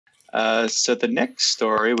So the next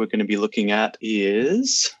story we're going to be looking at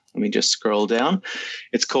is, let me just scroll down.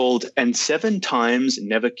 It's called "And 7 Times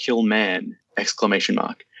Never Kill Man!" exclamation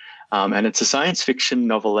mark. And it's a science fiction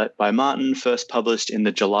novelette by Martin, first published in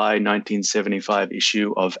the July 1975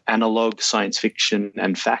 issue of Analog Science Fiction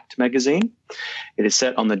and Fact magazine. It is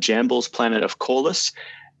set on the Jambles planet of Corlys,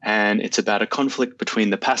 and it's about a conflict between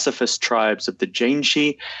the pacifist tribes of the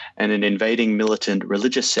Janshi and an invading militant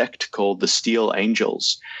religious sect called the Steel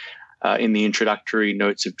Angels. In the introductory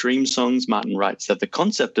notes of Dream Songs, Martin writes that the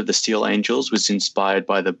concept of the Steel Angels was inspired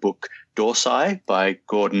by the book Dorsai by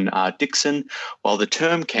Gordon R. Dixon, while the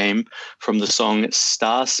term came from the song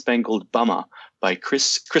Star Spangled Bummer by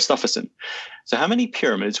Chris Christopherson. So how many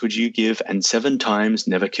pyramids would you give "And 7 Times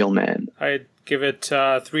Never Kill Man"? I'd give it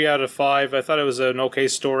 3 out of 5. I thought it was an okay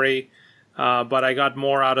story, but I got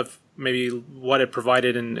more out of maybe what it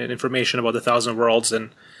provided in information about the Thousand Worlds,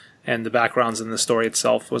 and the backgrounds in the story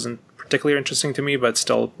itself wasn't particularly interesting to me, but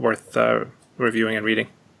still worth reviewing and reading.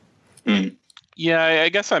 Yeah, I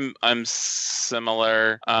guess I'm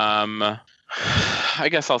similar. I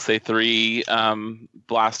guess I'll say 3.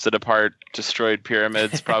 Blasted apart, destroyed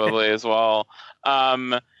pyramids probably as well.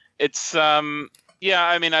 It's yeah,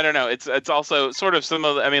 I mean, I don't know. It's also sort of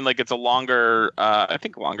similar. I mean, like, it's a longer, I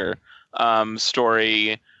think longer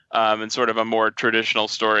story, and sort of a more traditional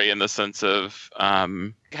story in the sense of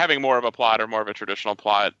having more of a plot or more of a traditional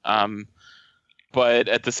plot. But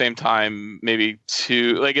at the same time, maybe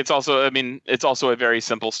it's also a very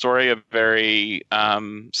simple story, a very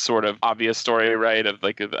sort of obvious story, right? Of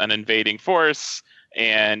like an invading force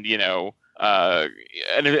and,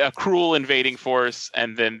 a cruel invading force,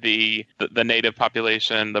 and then the native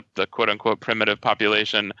population, the quote unquote primitive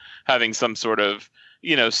population, having some sort of,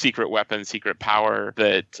 secret weapon, secret power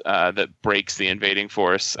that breaks the invading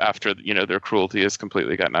force after, their cruelty has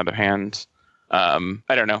completely gotten out of hand.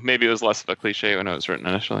 I don't know. Maybe it was less of a cliche when it was written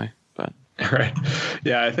initially, but right.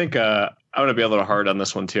 Yeah, I think I'm going to be a little hard on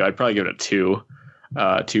this one too. I'd probably give it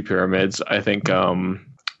a 2 pyramids. I think,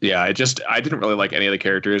 I didn't really like any of the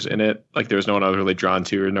characters in it. Like, there was no one I was really drawn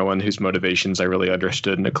to, or no one whose motivations I really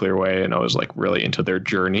understood in a clear way, and I was like really into their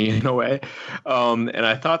journey in a way. And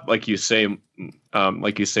I thought, like you say,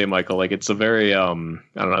 Michael, like, it's a very, I don't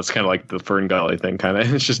know, it's kind of like the Fern Gully thing, kind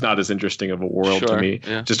of. It's just not as interesting of a world to me.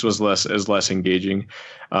 Yeah. Just was less engaging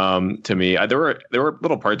to me. There were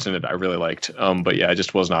little parts in it I really liked, but yeah, I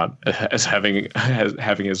just was not having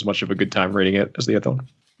as much of a good time reading it as the other one.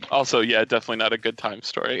 Also, yeah, definitely not a good time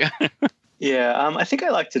story. Yeah, I think I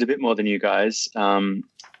liked it a bit more than you guys.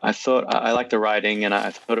 I thought I liked the writing, and I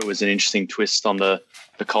thought it was an interesting twist on the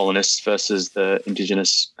colonists versus the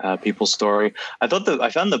indigenous people story. I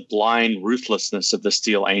found the blind ruthlessness of the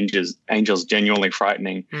Steel Angels genuinely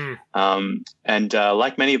frightening. And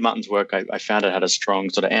like many of Martin's work, I found it had a strong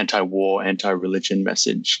sort of anti-war, anti-religion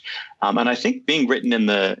message. And I think being written in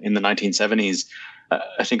the 1970s,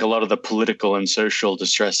 I think a lot of the political and social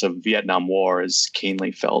distress of Vietnam War is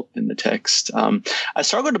keenly felt in the text. I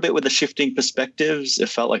struggled a bit with the shifting perspectives. It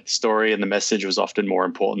felt like the story and the message was often more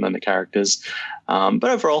important than the characters. But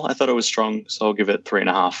overall, I thought it was strong, so I'll give it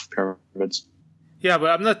 3.5 pyramids. Yeah,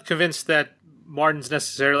 but I'm not convinced that Martin's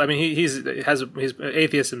necessarily... I mean, he's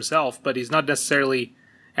atheist himself, but he's not necessarily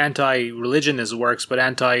anti-religion in his works, but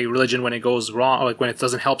anti-religion when it goes wrong, like when it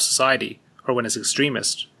doesn't help society or when it's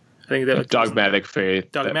extremist. I think that dogmatic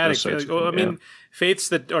faith. Faiths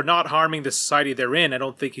that are not harming the society they're in, I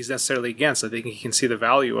don't think he's necessarily against. I think he can see the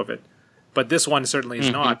value of it. But this one certainly is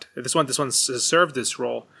not. This one has served this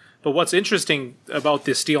role. But what's interesting about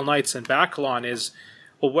the Steel Knights and Backlon is,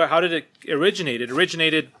 well, how did it originate? It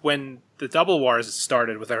originated when the Double Wars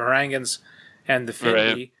started with the Harangans and the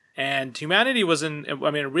Finley. Right. And humanity was in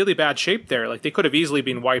really bad shape there. Like, they could have easily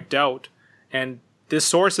been wiped out. And this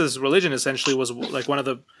source's religion essentially was like one of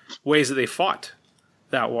the ways that they fought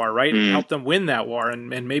that war, right? It helped them win that war, and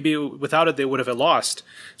maybe without it they would have lost.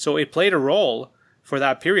 So it played a role for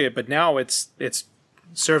that period, but now it's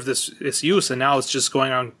served its use, and now it's just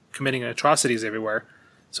going on committing atrocities everywhere.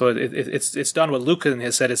 So it's done what Lucan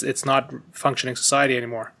has said. It's not functioning society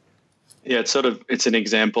anymore. Yeah, it's an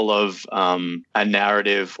example of a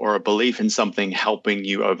narrative or a belief in something helping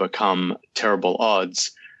you overcome terrible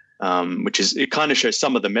odds. It kind of shows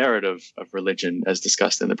some of the merit of religion as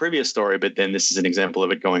discussed in the previous story, but then this is an example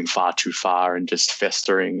of it going far too far and just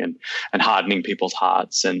festering and hardening people's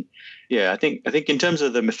hearts. And yeah, I think in terms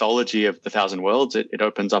of the mythology of the Thousand Worlds, it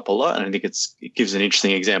opens up a lot, and I think it gives an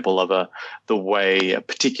interesting example of the way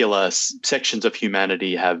particular sections of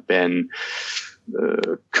humanity have been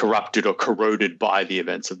corrupted or corroded by the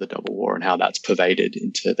events of the Double War and how that's pervaded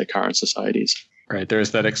into the current societies. Right.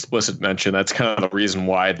 There's that explicit mention. That's kind of the reason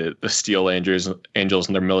why the Steel Angels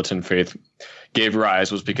and their militant faith gave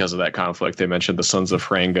rise, was because of that conflict. They mentioned the Sons of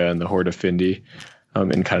Franga and the Horde of Findi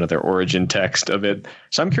in kind of their origin text of it.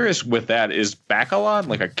 So I'm curious with that, is Bacalon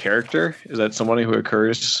like a character? Is that somebody who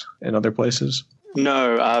occurs in other places?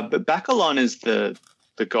 No, but Bacalon is the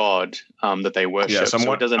god that they worship. Yes, I'm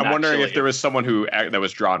wondering if there was someone that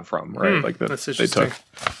was drawn from, right? Like that's interesting. They took.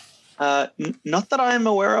 Not that I'm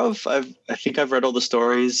aware of. I think I've read all the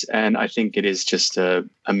stories, and I think it is just a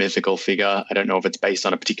mythical figure. I don't know if it's based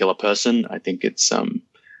on a particular person. I think it's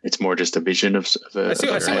more just a vision of a I see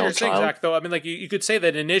what you're saying, child. Zach, though. I mean, like you could say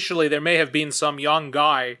that initially there may have been some young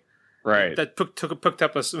guy, right, that picked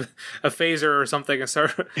up a phaser or something, and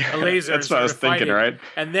started a laser. That's what I was thinking, right?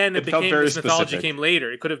 And then this mythology came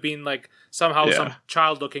later. It could have been like somehow some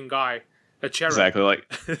child-looking guy. A cherub. Exactly,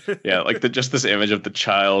 like just this image of the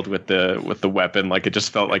child with the weapon, like it just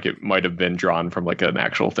felt like it might have been drawn from like an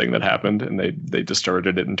actual thing that happened, and they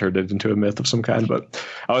distorted it and turned it into a myth of some kind. But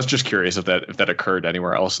I was just curious if that occurred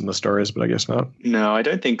anywhere else in the stories, but I guess not. No, I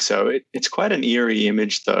don't think so. It's quite an eerie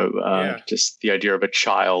image, though. Just the idea of a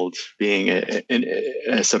child being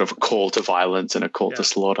a sort of call to violence and a call to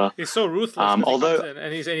slaughter. He's so ruthless. Although,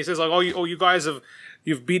 and he says like, you guys have.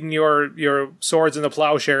 You've beaten your swords into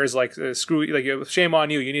plowshares. Like screw, like shame on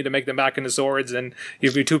you. You need to make them back into swords, and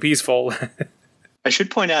you'd be too peaceful. I should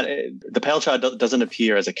point out the Pale Child doesn't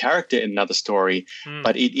appear as a character in another story,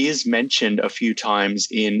 but it is mentioned a few times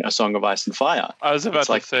in A Song of Ice and Fire. I was about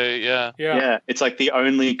to say, yeah. It's like the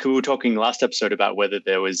only. We were talking last episode about whether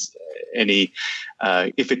there was any,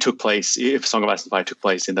 if Song of Ice and Fire took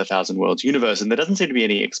place in the Thousand Worlds universe, and there doesn't seem to be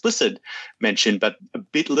any explicit mention, but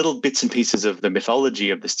little bits and pieces of the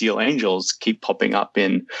mythology of the Steel Angels keep popping up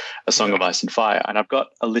in A Song of Ice and Fire, and I've got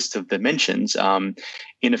a list of the mentions.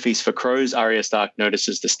 In A Feast for Crows, Arya Stark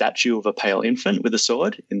notices the statue of a pale infant with a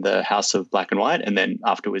sword in the House of Black and White, and then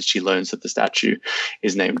afterwards she learns that the statue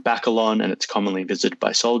is named Bacalon, and it's commonly visited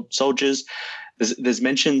by soldiers. There's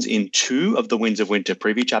mentions in 2 of the Winds of Winter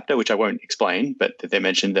preview chapter, which I won't explain, but they're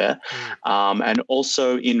mentioned there. And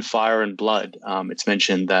also in Fire and Blood, it's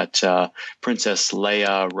mentioned that Princess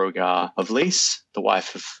Leia Rogar of Lys, the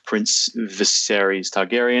wife of Prince Viserys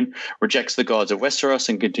Targaryen, rejects the gods of Westeros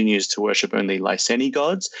and continues to worship only Lyseni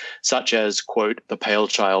gods, such as, quote, the pale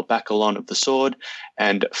child Bacalon of the sword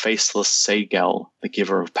and faceless Sagal, the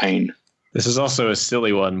giver of pain. This is also a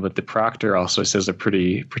silly one, but the Proctor also says a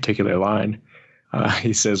pretty particular line.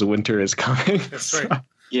 He says, "Winter is coming." That's right.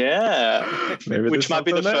 Yeah, which might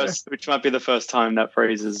be the there. first. Which might be the first time that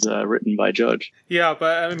phrase is written by George. Yeah,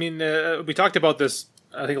 but I mean, we talked about this.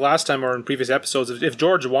 I think last time or in previous episodes. If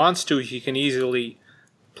George wants to, he can easily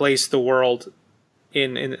place the world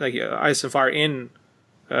in like Ice and Fire in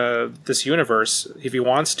this universe if he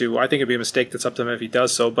wants to. I think it'd be a mistake. That's up to him if he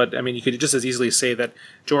does so. But I mean, you could just as easily say that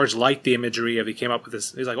George liked the imagery of he came up with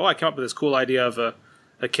this. He's like, I came up with this cool idea of a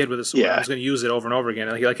kid with a sword. I was going to use it over and over again.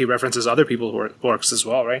 And he references other people's works as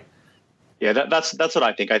well, right? Yeah, that's what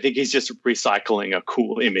I think. I think he's just recycling a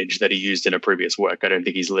cool image that he used in a previous work. I don't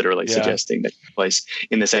think he's literally suggesting that he plays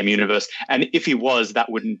in the same universe. And if he was,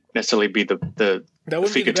 that wouldn't necessarily be the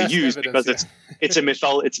figure to use because it's a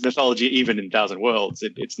mythology even in Thousand Worlds.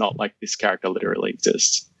 It's not like this character literally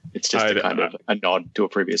exists. It's just a nod to a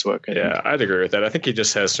previous work. I'd agree with that. I think he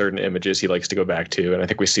just has certain images he likes to go back to, and I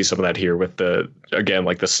think we see some of that here with the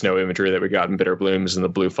snow imagery that we got in Bitter Blooms and the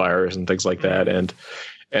blue fires and things like that, and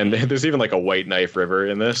there's even like a White Knife River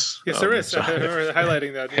in this. Yes, there is. So, I remember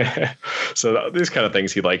highlighting that. Yeah. So these kind of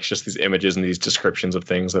things he likes, just these images and these descriptions of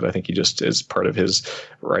things that I think he just is part of his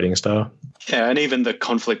writing style. Yeah, and even the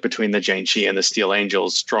conflict between the Janshi and the Steel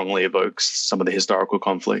Angels strongly evokes some of the historical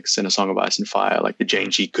conflicts in A Song of Ice and Fire. Like the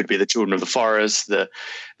Janshi could be the children of the forest, the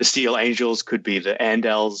Steel Angels could be the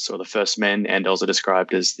Andals or the First Men. Andals are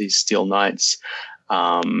described as these Steel Knights.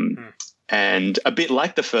 And a bit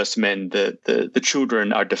like the First Men, the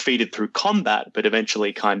children are defeated through combat, but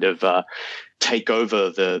eventually kind of take over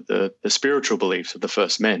the spiritual beliefs of the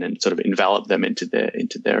First Men and sort of envelop them into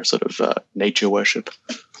their sort of nature worship.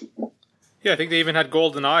 Yeah, I think they even had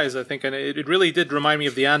golden eyes, I think, and it really did remind me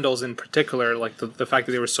of the Andals in particular, like the fact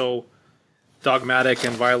that they were so dogmatic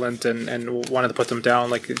and violent and wanted to put them down.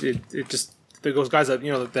 Like it just those guys that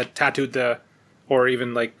that tattooed or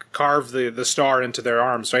even like carved the star into their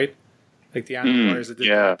arms, right? Like the Andal warriors that did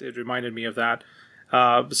that. It reminded me of that.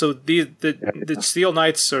 So the Steel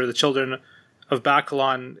Knights or the children of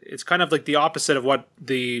Bacalon, it's kind of like the opposite of what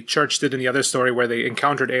the church did in the other story where they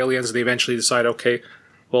encountered aliens and they eventually decide, okay,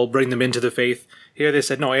 we'll bring them into the faith. Here they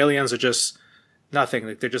said, no, aliens are just nothing.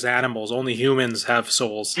 Like they're just animals. Only humans have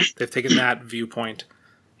souls. They've taken that viewpoint.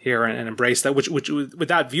 here and embrace that, which with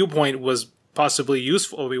that viewpoint was possibly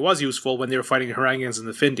useful. Or it was useful when they were fighting Harangans in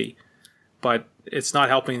the Findi, but it's not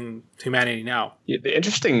helping humanity now. Yeah, the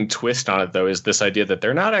interesting twist on it, though, is this idea that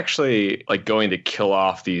they're not actually like going to kill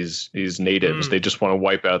off these natives. They just want to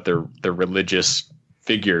wipe out their religious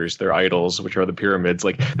figures, their idols, which are the pyramids.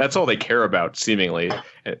 Like that's all they care about, seemingly.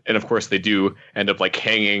 And of course, they do end up like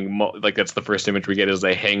hanging. Like that's the first image we get is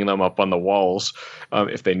they hang them up on the walls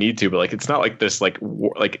if they need to. But like it's not like this like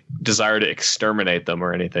desire to exterminate them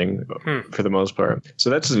or anything for the most part. So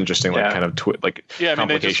that's an interesting like kind of I mean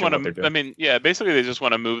they just want to. I mean basically they just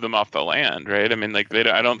want to move them off the land, right? I mean like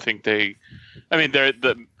I don't think they. I mean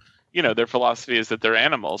their philosophy is that they're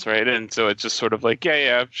animals, right? And so it's just sort of like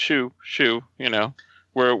shoo.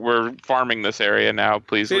 We're farming this area now.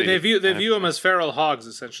 Please leave. They view them as feral hogs,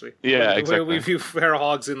 essentially. Yeah, exactly. The way we view feral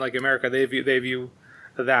hogs in like America, they view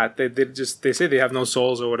that they say they have no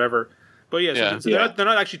souls or whatever. But they're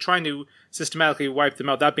not actually trying to systematically wipe them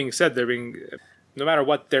out. That being said, they're being, no matter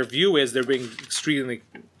what their view is, they're being extremely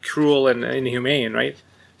cruel and inhumane, right?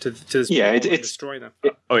 To destroy them.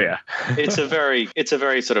 It's a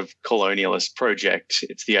very sort of colonialist project.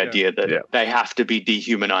 It's the idea that they have to be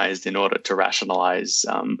dehumanized in order to rationalize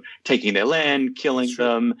taking their land, killing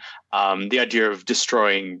them. The idea of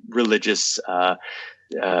destroying religious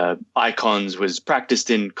icons was practiced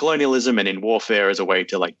in colonialism and in warfare as a way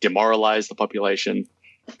to like demoralize the population.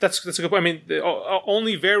 That's a good point. I mean,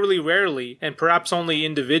 only very rarely, and perhaps only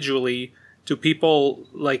individually, do people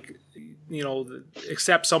like,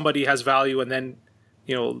 accept somebody has value and then,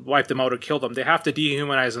 wipe them out or kill them. They have to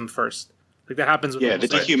dehumanize them first. Like that happens with the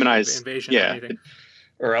dehumanize invasion or anything.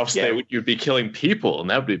 Or else you'd be killing people, and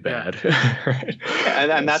that would be bad. Right.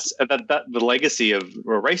 And that's the legacy of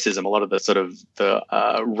racism. A lot of the sort of the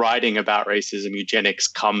writing about racism, eugenics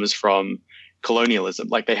comes from colonialism.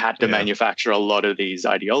 Like they had to manufacture a lot of these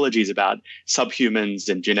ideologies about subhumans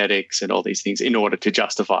and genetics and all these things in order to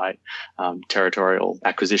justify territorial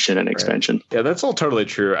acquisition and expansion. Yeah, that's all totally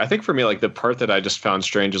true. I think for me, like the part that I just found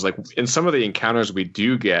strange is like in some of the encounters we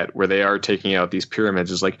do get where they are taking out these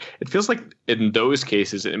pyramids is like, it feels like in those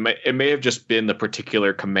cases, it may have just been the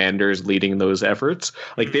particular commanders leading those efforts.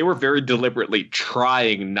 Like they were very deliberately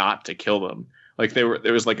trying not to kill them. Like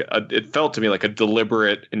it felt to me like a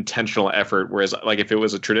deliberate, intentional effort. Whereas like if it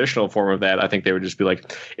was a traditional form of that, I think they would just be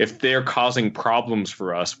like, if they're causing problems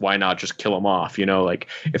for us, why not just kill them off? Like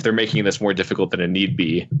if they're making this more difficult than it need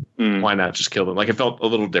be, why not just kill them? Like it felt a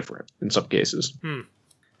little different in some cases.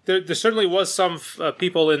 There certainly was some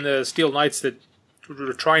people in the Steel Knights that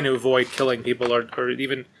were trying to avoid killing people, or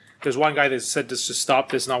even there's one guy that said, just stop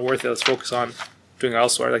this, not worth it. Let's focus on doing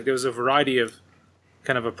elsewhere. Like there was a variety of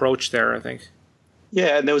kind of approach there, I think.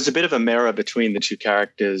 Yeah, and there was a bit of a mirror between the two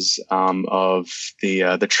characters of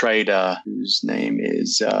the trader, whose name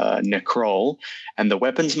is Necrol, and the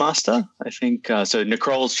weapons master, I think. So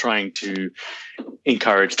Necrol's trying to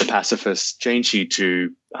encourage the pacifist Janshi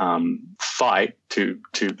to fight, to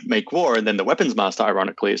make war, and then the weapons master,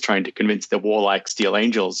 ironically, is trying to convince the warlike Steel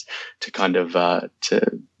Angels to kind of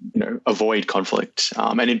avoid conflict.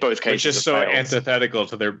 And in both cases, which is so antithetical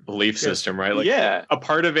to their belief system, right? Like, a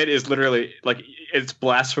part of it is literally like it's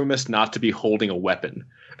blasphemous not to be holding a weapon.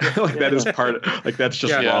 Like that is part. Like that's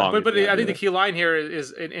just wrong. But I think the key line here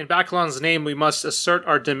is in Backlon's name, we must assert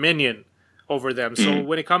our dominion over them. So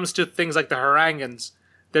when it comes to things like the Harangans,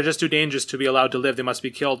 they're just too dangerous to be allowed to live. They must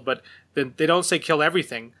be killed. But then they don't say kill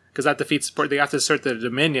everything because that defeats. They have to assert their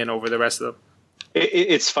dominion over the rest of them.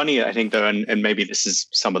 It's funny, I think, though, and maybe this is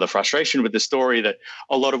some of the frustration with the story, that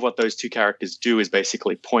a lot of what those two characters do is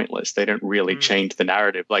basically pointless. They don't really change the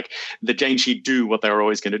narrative. Like the Janshi do what they were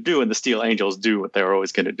always going to do, and the Steel Angels do what they were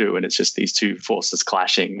always going to do, and it's just these two forces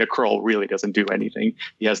clashing. Necrol really doesn't do anything.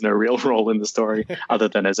 He has no real role in the story other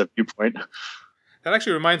than as a viewpoint. That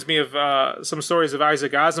actually reminds me of some stories of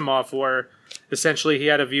Isaac Asimov, where essentially he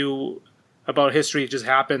had a view about history just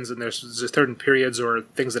happens, and there's certain periods or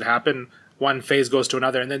things that happen. One phase goes to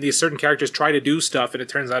another, and then these certain characters try to do stuff, and it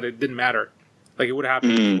turns out it didn't matter. Like it would happen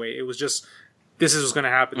anyway. It was just, this is what's going to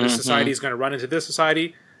happen. This society is going to run into this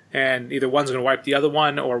society, and either one's going to wipe the other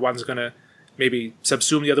one, or one's going to maybe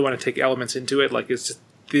subsume the other one and take elements into it. Like it's just,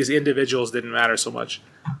 these individuals didn't matter so much.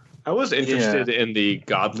 I was interested in the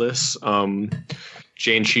godless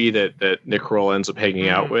Janshi that Necrol ends up hanging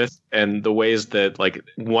out with, and the ways that like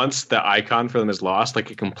once the icon for them is lost, like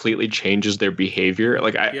it completely changes their behavior.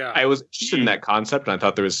 Like I was interested in that concept, and I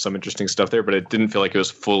thought there was some interesting stuff there, but it didn't feel like it was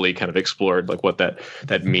fully kind of explored, like what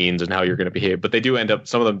that means and how you're going to behave. But they do end up,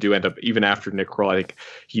 some of them do end up, even after Necrol, I think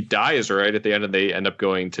he dies right at the end, and they end up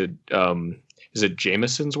going to is it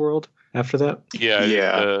Jameson's world? after that. Yeah.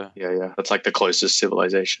 Yeah. That's like the closest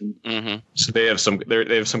civilization. Mm-hmm. So they have some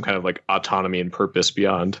kind of like autonomy and purpose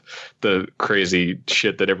beyond the crazy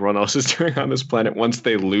shit that everyone else is doing on this planet once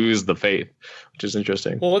they lose the faith, which is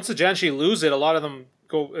interesting. Well, once the Janshi lose it, a lot of them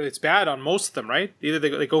go. It's bad on most of them, right? Either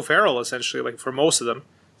they go feral essentially, like for most of them.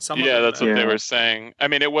 Some of them, that's what they were saying. I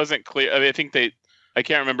mean, it wasn't clear. I mean, I think I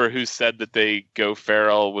can't remember who said that they go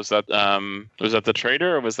feral. Was that the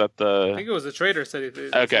trader, or was that the? I think it was the trader said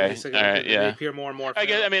it. Okay, said all right, they appear more and more. I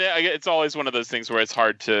guess. I mean, it's always one of those things where it's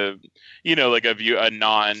hard to, like a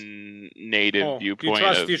non-native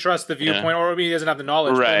viewpoint. You trust the viewpoint, or maybe he doesn't have the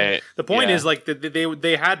knowledge. Right. The point is like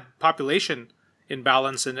they had population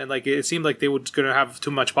imbalance, and like it seemed like they were going to have too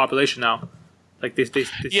much population now. Like they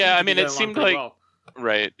yeah, I mean, it seemed like. Well.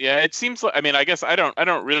 Right. Yeah. It seems like. I mean, I guess I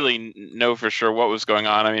don't really know for sure what was going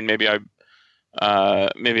on. I mean, maybe I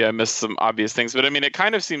missed some obvious things, but I mean, it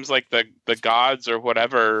kind of seems like the gods or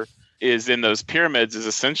whatever is in those pyramids is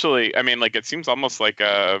essentially. I mean, like it seems almost like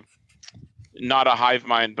not a hive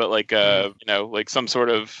mind, but like like some sort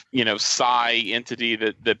of psi entity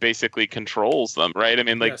that basically controls them. Right. I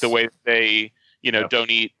mean, like the way they. Don't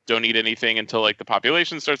eat anything until like the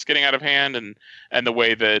population starts getting out of hand, and the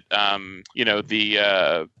way that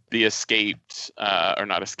the escaped or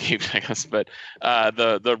not escaped, I guess, but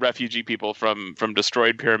the refugee people from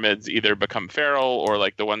destroyed pyramids either become feral or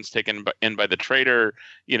like the ones taken in by the trader,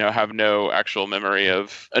 have no actual memory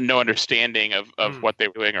of no understanding of what they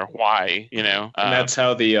were doing or why, and that's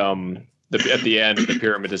how at the end the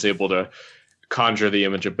pyramid is able to conjure the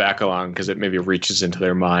image of Bacalon because it maybe reaches into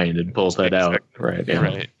their mind and pulls that out. Right. Yeah.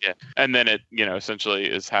 Right. Yeah. And then it, essentially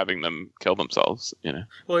is having them kill themselves,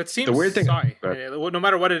 Well, it seems the weird thing, psi. No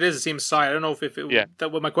matter what it is, it seems psi. I don't know if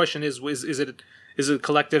that what my question is it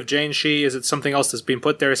collective Janshi? Is it something else that's being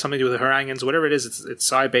put there? Something to do with the Harangans? Whatever it is, it's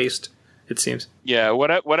psi based, it seems. Yeah,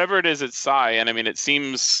 whatever it is, it's psi, and I mean it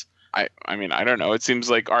seems I mean, I don't know. It seems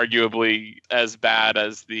like arguably as bad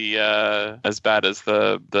as the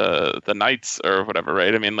knights or whatever,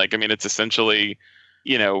 right? I mean, it's essentially,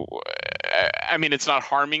 I mean, it's not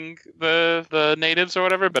harming the natives or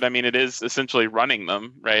whatever, but I mean, it is essentially running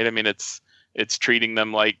them, right? I mean, it's treating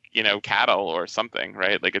them like cattle or something,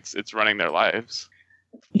 right? Like it's running their lives.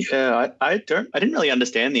 Yeah, I didn't really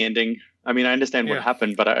understand the ending. I mean, I understand what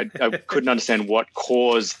happened, but I couldn't understand what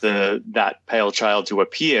caused that pale child to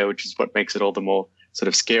appear, which is what makes it all the more sort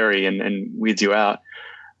of scary and weirds you out.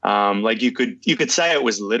 Like you could say it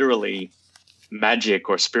was literally magic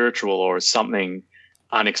or spiritual or something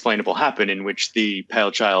unexplainable happened in which the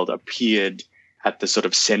pale child appeared at the sort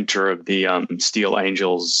of center of the Steel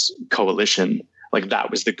Angels coalition. Like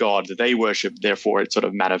that was the god that they worshipped. Therefore, it sort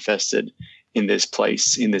of manifested in this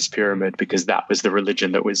place, in this pyramid, because that was the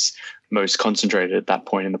religion that was most concentrated at that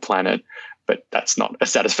point in the planet. But that's not a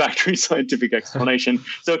satisfactory scientific explanation.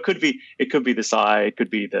 So it could be the psi, it could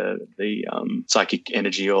be the psychic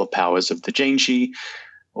energy or powers of the Janshi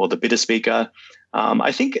or the bitter speaker.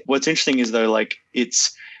 I think what's interesting is though, like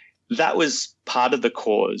that was part of the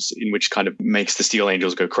cause in which kind of makes the Steel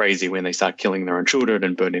Angels go crazy when they start killing their own children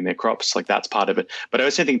and burning their crops. Like that's part of it. But I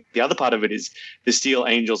also think the other part of it is the Steel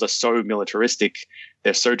Angels are so militaristic,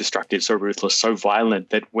 they're so destructive, so ruthless, so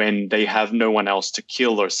violent that when they have no one else to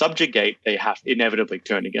kill or subjugate, they have inevitably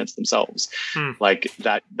turn against themselves. Like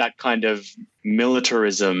that kind of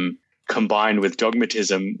militarism combined with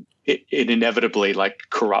dogmatism, it inevitably like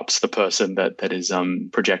corrupts the person that is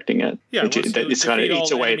projecting it. Yeah, it's kind of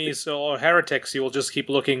eats away. Enemies or heretics, you will just keep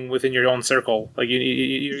looking within your own circle. Like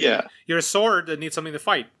you're a sword that needs something to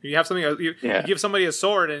fight. You have something. You give somebody a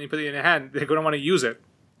sword and you put it in a hand. They're going to want to use it.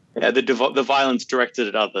 Yeah, the violence directed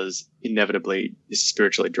at others inevitably is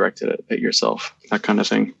spiritually directed at yourself. That kind of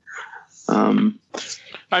thing.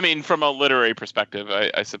 I mean, from a literary perspective,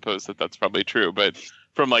 I suppose that's probably true, but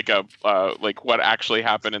from like a what actually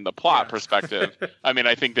happened in the plot perspective, I mean,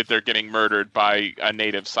 I think that they're getting murdered by a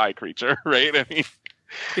native psi creature, right? I mean,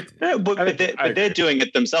 but they're doing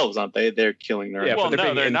it themselves, aren't they? They're killing their. Yeah, well,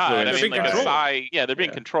 no, they're not. I mean, like a psi, they're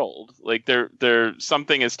being controlled. Like they're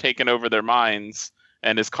something has taken over their minds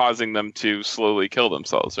and is causing them to slowly kill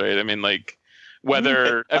themselves, right? I mean, like.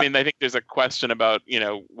 Whether I think there's a question about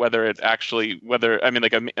whether it actually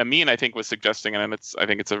like Amin I think was suggesting, and I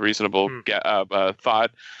think it's a reasonable thought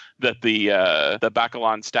that the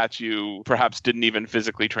Bacalon statue perhaps didn't even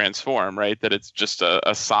physically transform, right? That it's just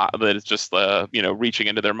reaching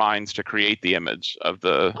into their minds to create the image of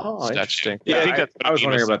the statue. Yeah, I think I was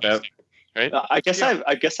wondering about that. Right? I guess I've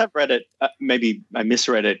read it. Maybe I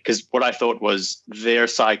misread it because what I thought was their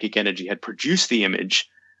psychic energy had produced the image.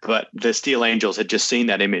 But the Steel Angels had just seen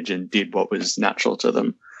that image and did what was natural to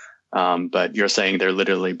them. But you're saying they're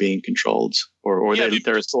literally being controlled, or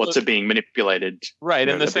their thoughts are being manipulated. Right,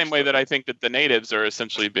 in the same way that I think that the natives are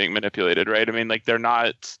essentially being manipulated, right? I mean, like they're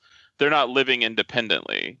not living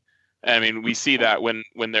independently. I mean, we see that when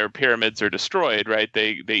their pyramids are destroyed, right?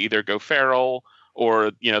 They either go feral,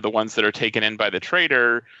 or the ones that are taken in by the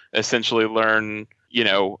trader essentially learn,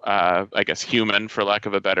 I guess human, for lack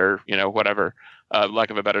of a better, lack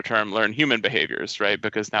of a better term, learn human behaviors, right?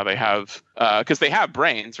 Because now they have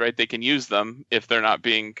brains, right? They can use them if they're not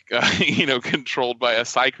being, controlled by a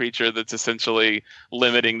psi creature that's essentially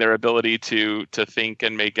limiting their ability to think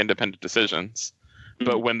and make independent decisions. Mm-hmm.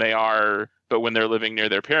 But when they're living near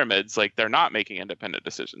their pyramids, like they're not making independent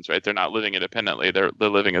decisions, right? They're not living independently. They're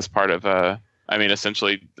living as part of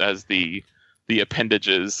essentially as the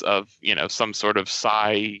appendages of some sort of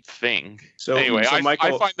psi thing. So anyway,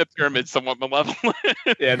 Michael, I find the pyramid somewhat malevolent.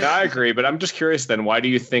 Yeah, no, I agree, but I'm just curious then, why do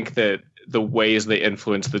you think that the ways they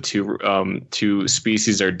influence the two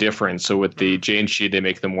species are different? So with the Janshi, they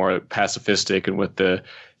make them more pacifistic, and with the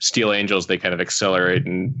Steel Angels, they kind of accelerate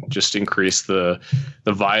and just increase the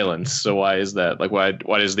violence. So why is that? Like, why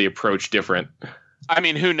is the approach different? I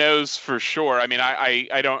mean, who knows for sure? I mean,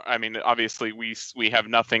 I don't. I mean, obviously, we have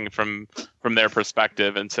nothing from their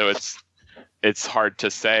perspective, and so it's hard to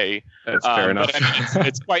say. That's fair enough. But I mean,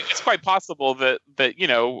 it's quite possible that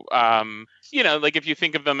like if you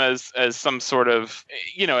think of them as some sort of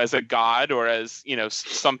as a god, or as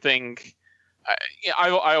something. I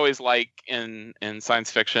always like in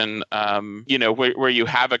science fiction, where you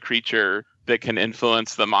have a creature that can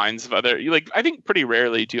influence the minds of other. I think pretty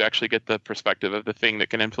rarely do you actually get the perspective of the thing that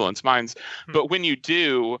can influence minds. But when you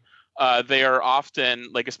do, they are often,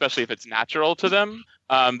 like, especially if it's natural to them,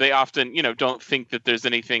 they often, don't think that there's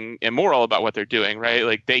anything immoral about what they're doing, right?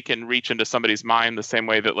 Like they can reach into somebody's mind the same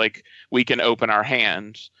way that like we can open our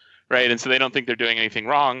hand. Right. And so they don't think they're doing anything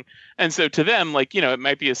wrong. And so to them, like, it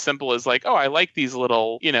might be as simple as like, oh, I like these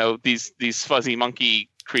little, these fuzzy monkey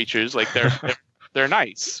creatures. Like they're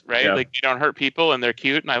nice. Right. Yeah. Like they don't hurt people and they're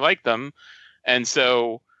cute and I like them. And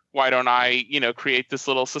so why don't I, create this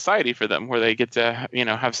little society for them where they get to,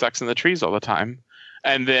 have sex in the trees all the time.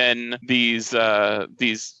 And then these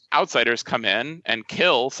outsiders come in and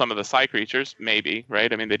kill some of the psi creatures, maybe.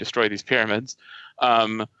 Right. I mean, they destroy these pyramids.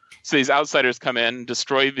 So these outsiders come in,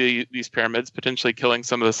 destroy these pyramids, potentially killing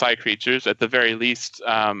some of the psi creatures. At the very least,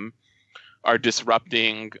 are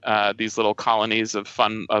disrupting these little colonies of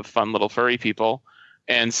fun little furry people.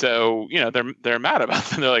 And so, they're mad about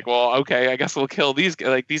them. They're like, well, okay, I guess we'll kill these.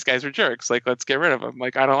 Like these guys are jerks. Like, let's get rid of them.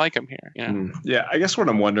 Like, I don't like them here. Yeah, I guess what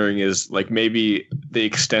I'm wondering is like maybe the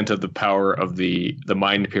extent of the power of the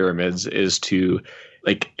mind pyramids is to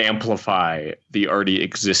like amplify the already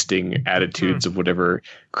existing attitudes of whatever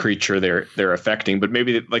creature they're affecting. But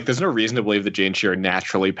maybe like there's no reason to believe that Janshi are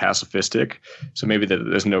naturally pacifistic. So maybe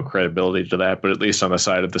there's no credibility to that. But at least on the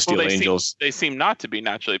side of the Steel Angels, they seem not to be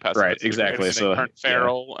naturally pacifistic. Right, exactly. Right? So they turn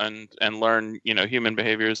feral and learn human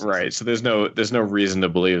behaviors. Right. So there's no reason to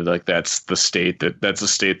believe like that's the state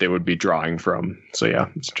they would be drawing from. So yeah,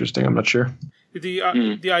 it's interesting. I'm not sure.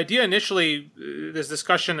 The idea initially, there's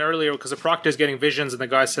discussion earlier because the Proctor is getting visions, and the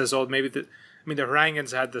guy says, "Oh, maybe the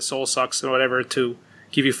Harangans had the soul sucks or whatever to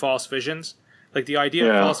give you false visions." Like the idea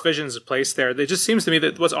of false visions is placed there. It just seems to me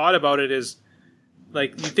that what's odd about it is,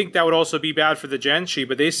 like, you think that would also be bad for the Janshi,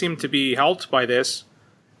 but they seem to be helped by this.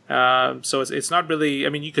 So it's not really. I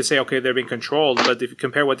mean, you could say, okay, they're being controlled, but if you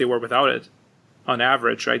compare what they were without it, on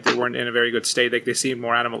average, right, they weren't in a very good state. Like they seem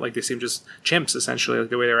more animal, like they seem just chimps essentially, like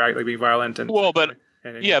the way they're acting, like being violent and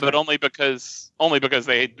but only because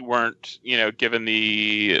they weren't given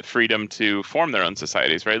the freedom to form their own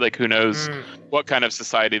societies, right? Like who knows what kind of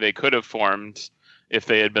society they could have formed if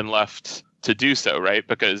they had been left to do so, right?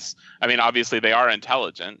 Because I mean, obviously they are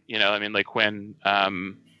intelligent, I mean, like when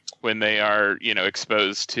they are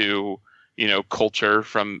exposed to culture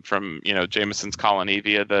from Jameson's colony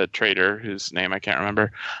via the trader, whose name I can't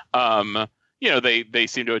remember. They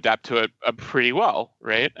seem to adapt to it pretty well,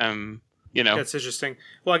 right? That's interesting.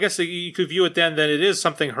 Well, I guess you could view it then that it is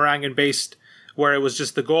something Harangan based, where it was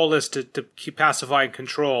just the goal is to keep pacify and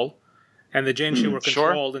control, and the Janshi were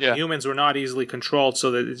controlled, and the humans were not easily controlled, so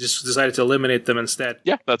they just decided to eliminate them instead.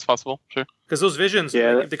 Yeah, that's possible. Sure. Because those visions,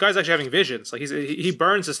 like, the guy's actually having visions. Like he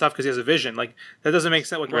burns his stuff because he has a vision. Like that doesn't make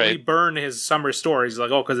sense. Like when he burn his summer store, he's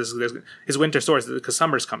like, oh, because his winter store is because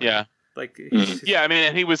summer's coming. Yeah. Like I mean,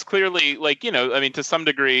 and he was clearly like, I mean, to some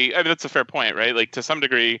degree, I mean, that's a fair point, right? Like to some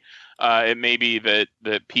degree, it may be that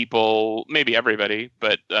people, maybe everybody,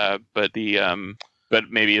 but the but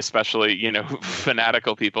maybe especially,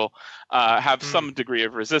 fanatical people, have some degree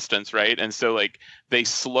of resistance, right? And so like they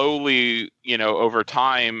slowly, over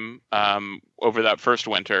time, over that first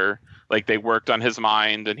winter, like they worked on his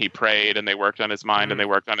mind and he prayed, and they worked on his mind and they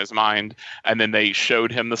worked on his mind. And then they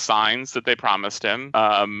showed him the signs that they promised him,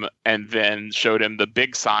 and then showed him the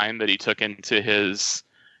big sign that he took into his,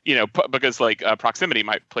 because like proximity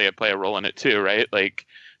might play a role in it too, right? Like,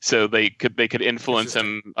 so they could influence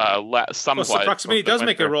him somewhat. Well, so proximity does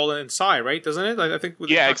make a role in psi, right? Doesn't it? I think.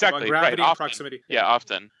 Exactly. Gravity right. and proximity. Yeah,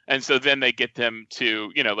 often. And so then they get them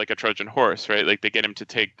to, like a Trojan horse, right? Like they get him to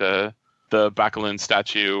take the Bacalun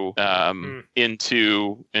statue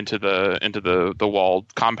into the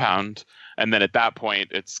walled compound, and then at that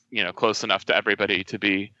point it's close enough to everybody to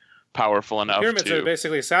be powerful enough. Pyramids are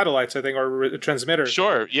basically satellites, I think, or transmitters.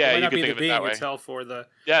 Sure, yeah, you could think the of it being that way. Itself or the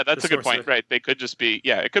that's a good point, right? They could just be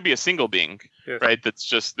it could be a single being, right? That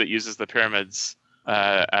uses the pyramids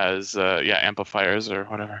as amplifiers or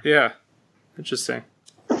whatever. Yeah, interesting.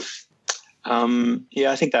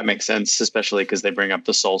 I think that makes sense, especially because they bring up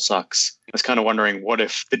the soul sucks. I was kind of wondering, what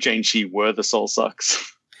if the Janshi were the soul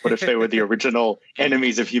sucks? What if they were the original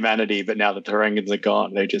enemies of humanity, but now the Terangans are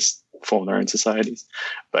gone, they just form their own societies?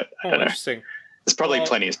 But I don't know. Interesting. There's probably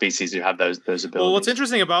plenty of species who have those abilities. Well, what's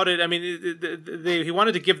interesting about it, I mean, he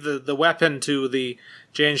wanted to give the weapon to the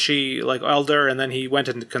Janshi elder, and then he went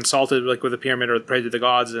and consulted with the pyramid or prayed to the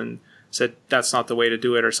gods and said that's not the way to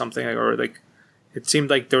do it or something, or it seemed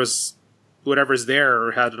like there was whatever's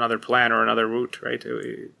there had another plan or another route, right?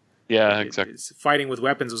 Exactly. Fighting with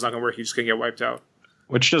weapons was not going to work. You're just going to get wiped out.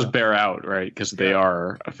 Which does bear out, right? Because they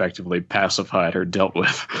are effectively pacified or dealt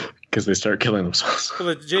with because they start killing themselves. Well,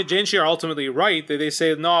 the Janshi are ultimately right. They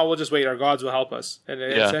say, no, we'll just wait. Our gods will help us. And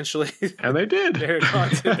essentially... And they did. Their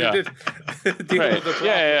gods did deal with the problem.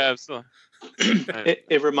 Yeah, absolutely.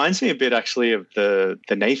 It reminds me a bit actually of the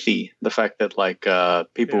Navy, the fact that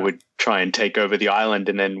people would try and take over the island,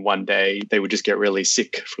 and then one day they would just get really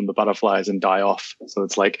sick from the butterflies and die off. So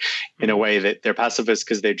it's like, in a way, that they're pacifists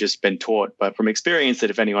because they've just been taught, but from experience, that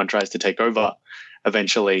if anyone tries to take over,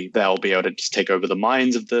 eventually they'll be able to just take over the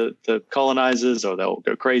minds of the colonizers, or they'll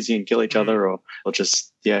go crazy and kill each other, or they'll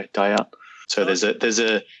just die out. So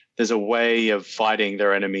there's a way of fighting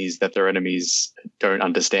their enemies that their enemies don't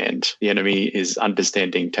understand. The enemy is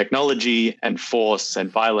understanding technology and force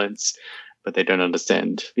and violence, but they don't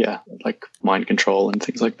understand, mind control and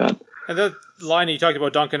things like that. And that line you talked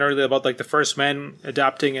about, Duncan, earlier about the first men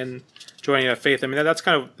adapting and joining a faith. I mean, that's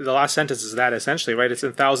kind of the last sentence is that essentially, right? It's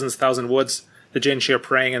in thousand woods. The Janshi are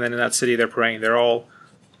praying, and then in that city they're praying. They're all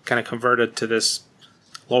kind of converted to this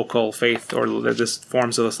local faith, or this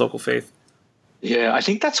forms of this local faith. Yeah, I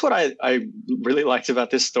think that's what I really liked about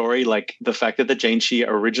this story, like the fact that the Janshi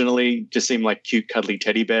originally just seemed like cute, cuddly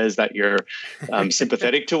teddy bears that you're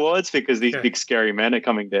sympathetic towards because these big, scary men are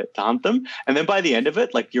coming to hunt them. And then by the end of it,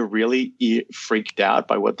 you're really freaked out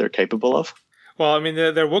by what they're capable of. Well, I mean,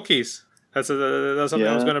 they're Wookiees. That's something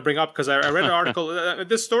I was going to bring up because I read an article.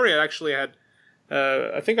 This story I actually had,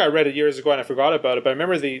 I think I read it years ago and I forgot about it, but I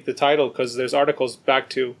remember the title because there's articles back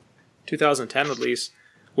to 2010 at least,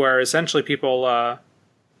 where essentially people,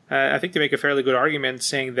 I think they make a fairly good argument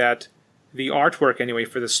saying that the artwork, anyway,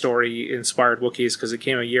 for the story inspired Wookiees because it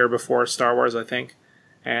came a year before Star Wars, I think.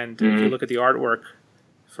 And if you look at the artwork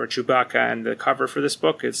for Chewbacca and the cover for this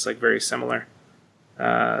book, it's very similar.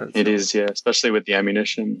 It is, yeah, especially with the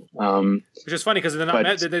ammunition. Which is funny because they're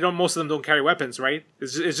not. They don't. Most of them don't carry weapons, right?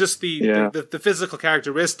 It's just the physical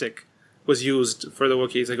characteristic was used for the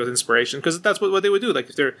Wookiees as inspiration because that's what they would do.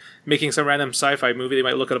 If they're making some random sci-fi movie, they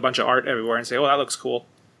might look at a bunch of art everywhere and say, "Oh, that looks cool."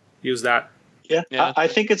 Use that. Yeah. I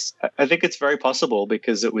think it's very possible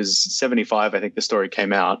because it was 75. I think the story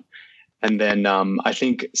came out, and then I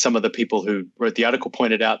think some of the people who wrote the article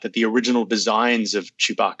pointed out that the original designs of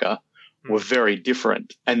Chewbacca were very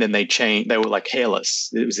different, and then they changed. They were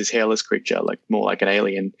hairless. It was this hairless creature, more like an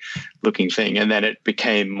alien-looking thing, and then it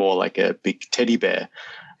became more like a big teddy bear.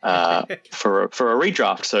 For a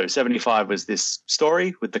redraft. So 75 was this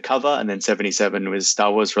story with the cover, and then 77 was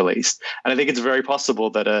Star Wars released. And I think it's very possible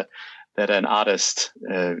that an artist,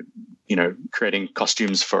 creating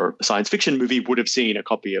costumes for a science fiction movie would have seen a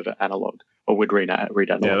copy of Analog or would read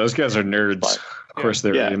Analog. Yeah, those guys are nerds. Of course,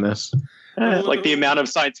 they're reading this. The amount of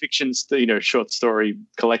science fiction, short story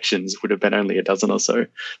collections would have been only a dozen or so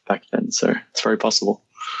back then. So it's very possible.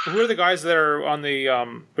 Who are the guys that are on the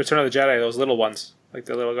Return of the Jedi? Those little ones.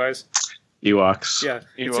 The little guys? Ewoks. Yeah.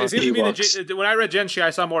 It seems to me when I read Janshi, I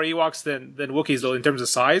saw more Ewoks than Wookiees, though, in terms of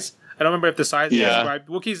size. I don't remember if the size is described.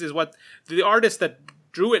 Wookiees is what... The artist that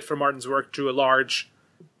drew it for Martin's work drew a large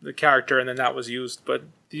the character, and then that was used. But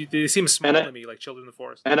they seem small to me, like Children of the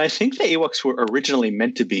Forest. And I think the Ewoks were originally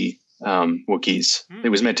meant to be Wookiees. It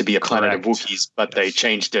was meant to be a planet of Wookiees, but they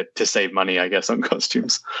changed it to save money, I guess, on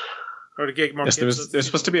costumes. Or to get more there's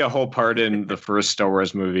supposed to be a whole part in the first Star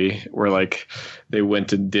Wars movie where like they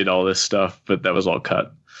went and did all this stuff, but that was all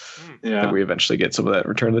cut. Yeah, and we eventually get some of that in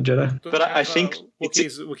Return of the Jedi. But I think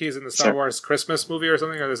Wookiees in the Star Wars Christmas movie or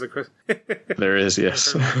something. Or there's a there is,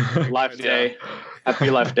 yes. Life Day, Happy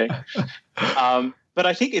Life Day. But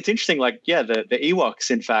I think it's interesting. Like, the Ewoks,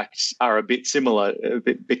 in fact, are a bit similar, a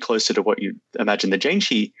bit closer to what you imagine the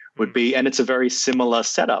Janshi would be, and it's a very similar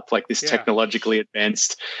setup. Like this technologically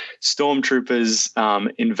advanced stormtroopers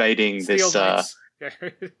invading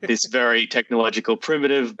this very technological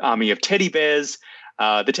primitive army of teddy bears.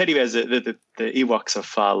 The teddy bears, the Ewoks are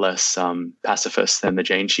far less pacifist than the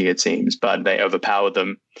Janshi, it seems, but they overpower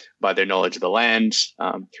them by their knowledge of the land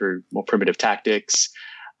through more primitive tactics.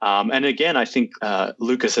 And again, I think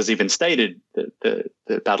Lucas has even stated that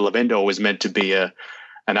the Battle of Endor was meant to be an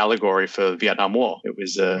allegory for the Vietnam War. It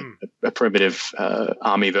was a primitive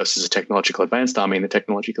army versus a technological advanced army, and the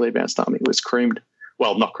technologically advanced army was creamed.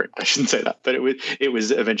 Well, not creamed, I shouldn't say that, but it was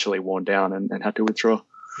eventually worn down and had to withdraw.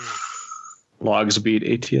 Logs beat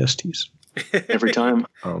ATSTs. Every time.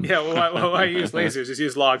 Why use lasers? Just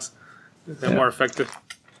use logs. They're more effective.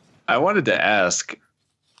 I wanted to ask,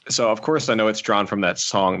 so of course I know it's drawn from that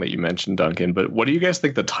song that you mentioned, Duncan, but what do you guys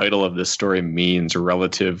think the title of this story means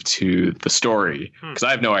relative to the story? Because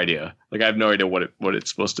I have no idea. Like, I have no idea what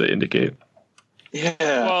it's supposed to indicate. Yeah.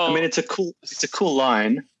 Well, I mean, it's a cool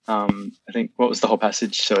line. I think, what was the whole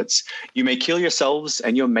passage? So it's, you may kill yourselves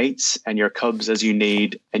and your mates and your cubs as you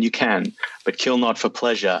need, and you can, but kill not for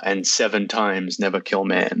pleasure, and 7 times never kill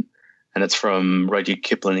man. And it's from Rudyard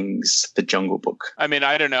Kipling's The Jungle Book. I mean,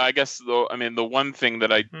 I don't know. I guess the one thing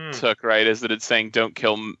that I took, right, is that it's saying don't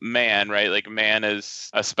kill man, right? Like, man is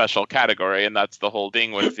a special category, and that's the whole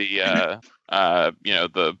thing with the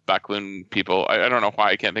the Bakloon people. I don't know why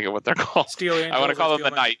I can't think of what they're called. Steel Angels. I want to call them the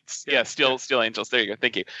Knights. Yeah, Steel Angels. There you go.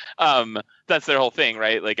 Thank you. That's their whole thing,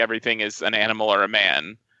 right? Like, everything is an animal or a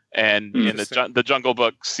man. And in the Jungle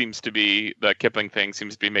Book seems to be, the Kipling thing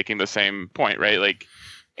seems to be making the same point, right? Like,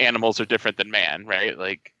 animals are different than man, right?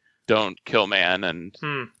 Like, don't kill man. And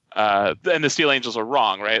the Steel Angels are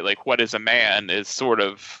wrong, right? Like, what is a man is sort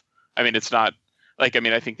of, I mean, it's not like, I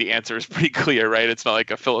mean, I think the answer is pretty clear, right? It's not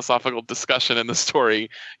like a philosophical discussion in the story,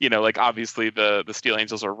 like, obviously the Steel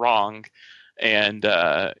Angels are wrong. And,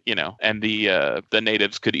 and the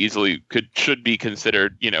natives should be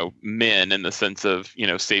considered, men in the sense of,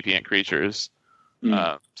 sapient creatures.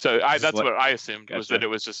 So that's what I assumed, was that it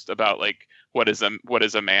was just about, like, what is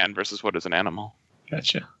a man versus what is an animal.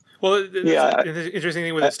 Gotcha. Well, the interesting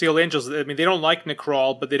thing with the Steel Angels, I mean, they don't like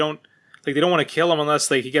Necral, but they don't want to kill him unless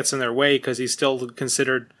he gets in their way, because he's still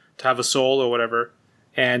considered to have a soul or whatever.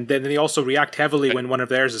 And then they also react heavily when one of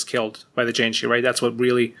theirs is killed by the Janshi, right? That's what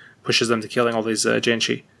really pushes them to killing all these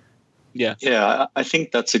Janshi. Yeah. Yeah, I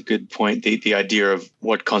think that's a good point. The idea of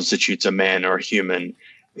what constitutes a man or a human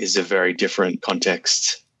is a very different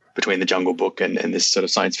context between the Jungle Book and this sort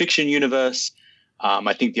of science fiction universe.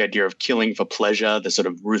 I think the idea of killing for pleasure, the sort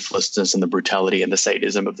of ruthlessness and the brutality and the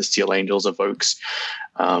sadism of the Steel Angels evokes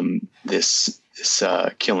this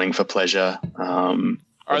killing for pleasure,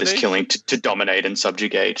 or this killing to dominate and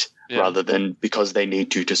subjugate rather than because they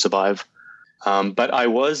need to survive. But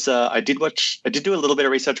I did do a little bit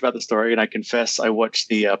of research about the story, and I confess I watched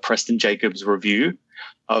the Preston Jacobs review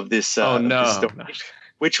of this, this story,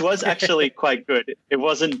 which was actually quite good. It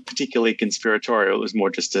wasn't particularly conspiratorial. It was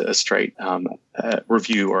more just a straight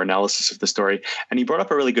review or analysis of the story. And he brought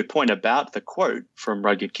up a really good point about the quote from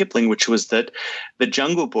Rudyard Kipling, which was that the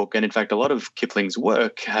Jungle Book, and in fact a lot of Kipling's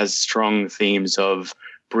work, has strong themes of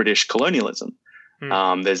British colonialism.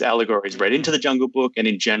 There's allegories read into the Jungle Book, and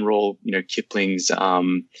in general, Kipling's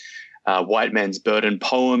White Man's Burden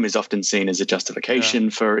poem is often seen as a justification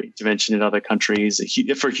for intervention in other countries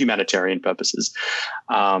for humanitarian purposes.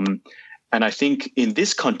 And I think in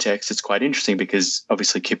this context, it's quite interesting because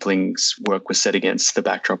obviously Kipling's work was set against the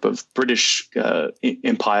backdrop of British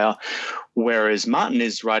empire, whereas Martin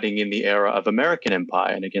is writing in the era of American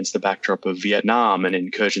empire and against the backdrop of Vietnam and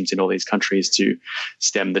incursions in all these countries to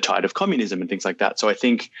stem the tide of communism and things like that. So I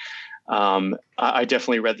think I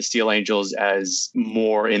definitely read the Steel Angels as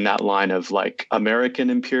more in that line of like American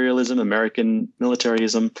imperialism, American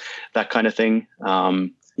militarism, that kind of thing.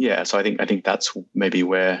 So I think that's maybe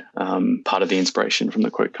where part of the inspiration from the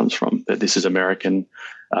quote comes from, that this is American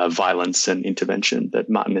violence and intervention that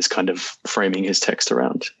Martin is kind of framing his text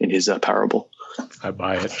around in his parable. I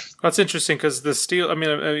buy it. That's interesting because the steel. I mean,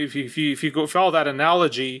 if you go follow that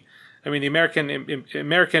analogy, I mean, the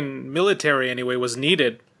American military anyway was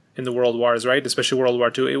needed in the World Wars, right? Especially World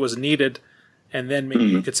War II, it was needed, and then maybe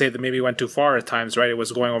you could say that maybe it went too far at times, right? It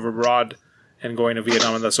was going overbroad and going to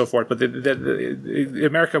Vietnam and so forth. But the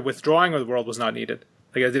America withdrawing of the world was not needed.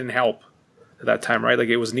 Like it didn't help at that time, right? Like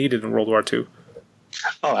it was needed in World War II.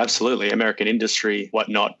 Oh, absolutely. American industry,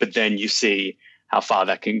 whatnot. But then you see how far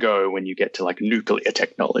that can go when you get to like nuclear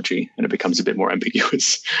technology, and it becomes a bit more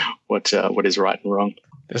ambiguous what is right and wrong.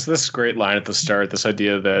 There's this great line at the start. This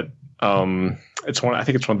idea that I think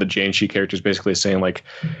it's one of the Janshi characters basically saying like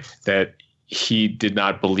that he did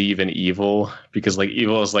not believe in evil because like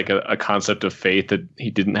evil is like a concept of faith that he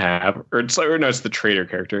didn't have, it's the traitor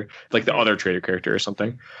character, like the other traitor character or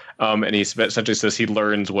something. And he essentially says he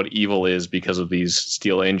learns what evil is because of these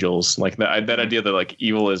steel angels. Like that idea that like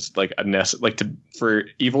evil is like for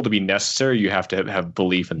evil to be necessary, you have to have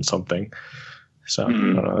belief in something. So I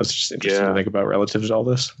don't know. It's just interesting to think about relative to all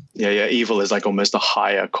this. Yeah. Evil is like almost a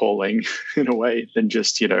higher calling in a way than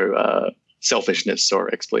just, selfishness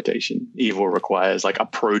or exploitation. Evil requires like a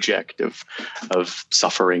project of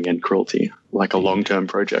suffering and cruelty, like a long-term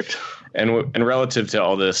project. And relative to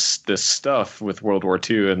all this stuff with World War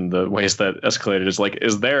II and the ways that escalated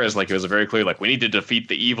it was very clear, like we need to defeat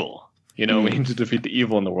the evil. We need to defeat the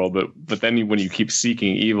evil in the world. But then when you keep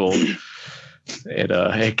seeking evil,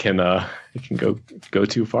 it can go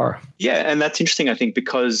too far. Yeah, and that's interesting, I think,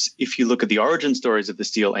 because if you look at the origin stories of the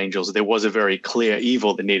Steel Angels, there was a very clear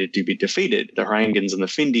evil that needed to be defeated. The Harangans and the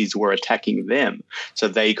Findis were attacking them, so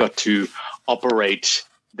they got to operate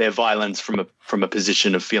their violence from a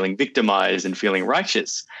position of feeling victimized and feeling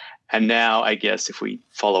righteous. And now, I guess, if we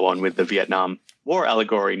follow on with the Vietnam War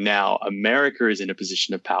allegory, now America is in a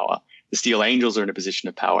position of power. The Steel Angels are in a position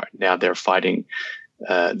of power. Now they're fighting.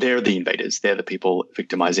 They're the invaders. They're the people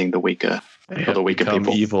victimizing the weaker people.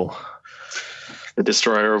 Evil. The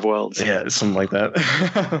destroyer of worlds. Yeah, something like that.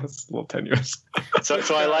 It's a little tenuous. So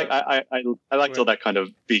I liked all that kind of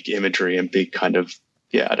big imagery and big kind of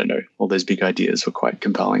I don't know. All those big ideas were quite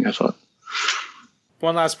compelling, I thought.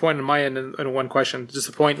 One last point on my end and one question. Just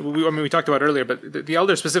a point we talked about earlier, but the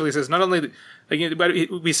elder specifically says not only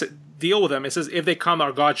we deal with them. It says if they come,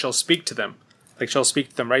 our God shall speak to them. Like shall speak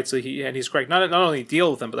to them, right? So he's correct. Not only deal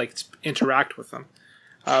with them, but like interact with them.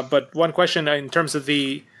 But one question in terms of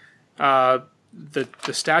the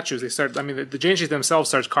statues, they start. I mean, the Janshi themselves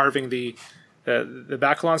starts carving the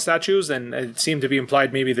Bacalon statues, and it seemed to be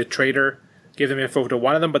implied maybe the traitor gave them info to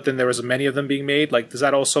one of them, but then there was many of them being made. Like, does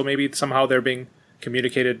that also maybe somehow they're being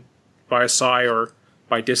communicated by a sigh or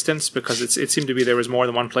by distance? Because it seemed to be there was more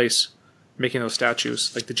than one place making those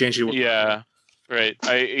statues, like the Janshi. Yeah. Right.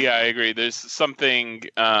 I agree. There's something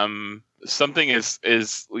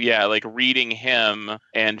is like reading him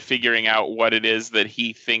and figuring out what it is that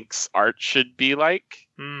he thinks art should be like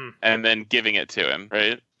and then giving it to him,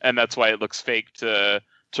 right? And that's why it looks fake to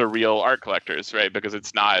real art collectors, right? Because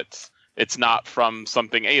it's not from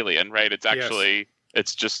something alien, right? It's actually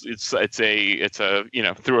it's a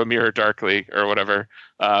through a mirror darkly or whatever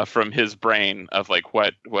from his brain of like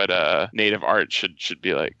what native art should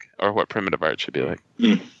be like, or what primitive art should be like.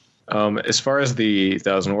 As far as the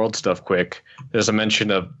Thousand Worlds stuff, quick, there's a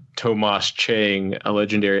mention of Tomas Chang, a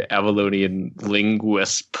legendary Avalonian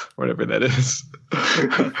linguist, whatever that is,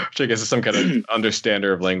 which I guess is some kind of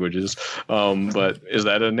understander of languages. But is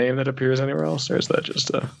that a name that appears anywhere else, or is that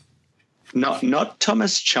just a... Not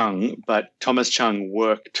Thomas Chung, but Thomas Chung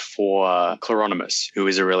worked for Chloronymus, who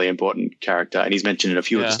is a really important character, and he's mentioned in a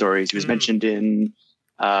few of the stories. He was mentioned in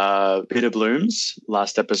Bitter Blooms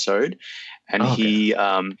last episode, and he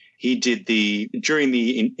did during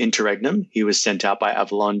the interregnum, he was sent out by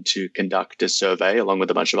Avalon to conduct a survey along with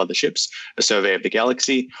a bunch of other ships, a survey of the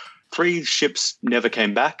galaxy. 3 ships never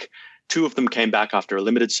came back. 2 of them came back after a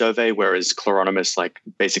limited survey, whereas Chloronymus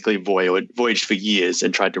basically voyaged for years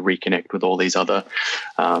and tried to reconnect with all these other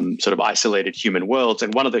sort of isolated human worlds.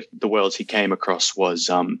 And one of the worlds he came across was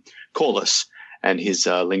Corlys, and his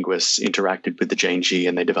linguists interacted with the Janshi,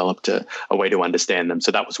 and they developed a way to understand them.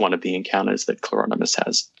 So that was one of the encounters that Chloronymus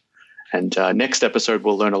has. And next episode,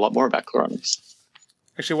 we'll learn a lot more about Chloronymus.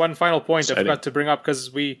 Actually, one final point I forgot to bring up,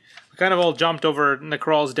 because we kind of all jumped over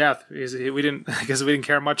Necral's death. We didn't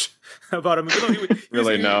care much about him. He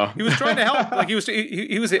was trying to help. Like he was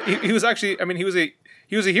actually. I mean, he was a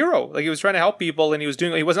hero. Like he was trying to help people, and he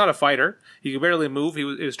was not a fighter. He could barely move. He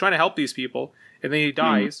was trying to help these people, and then he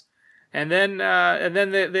dies. And then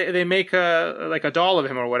they make a doll of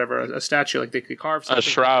him or whatever, a statue, like they carve something. A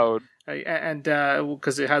shroud. And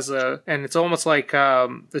because it has and it's almost like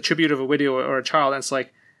the tribute of a widow or a child. And it's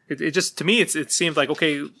like it just, to me, it seemed like,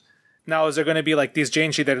 okay, now is there going to be like these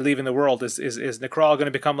Janshi that are leaving the world? Is Necral going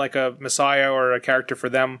to become like a messiah or a character for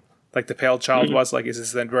them, like the Pale Child was? Like, is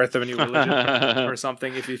this the birth of a new religion or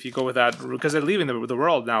something? If you go with that, because they're leaving the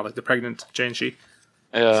world now, like the pregnant Janshi.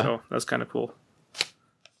 Yeah. So that's kind of cool.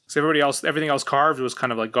 So everything else carved was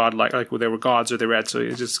kind of like godlike, like they were gods or they read. So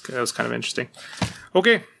it was kind of interesting.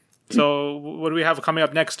 Okay, so what do we have coming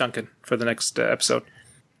up next, Duncan, for the next episode?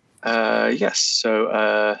 Yes.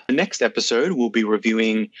 So the next episode, we'll be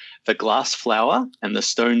reviewing The Glass Flower and The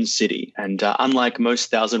Stone City. And unlike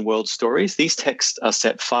most Thousand World stories, these texts are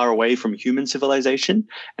set far away from human civilization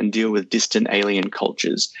and deal with distant alien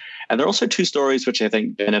cultures. And there are also two stories which I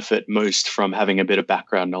think benefit most from having a bit of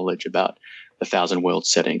background knowledge about the Thousand World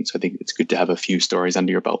setting. So I think it's good to have a few stories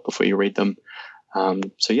under your belt before you read them.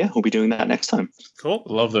 So yeah, we'll be doing that next time. Cool.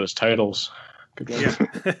 Love those titles. Good one.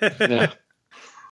 Yeah. Yeah.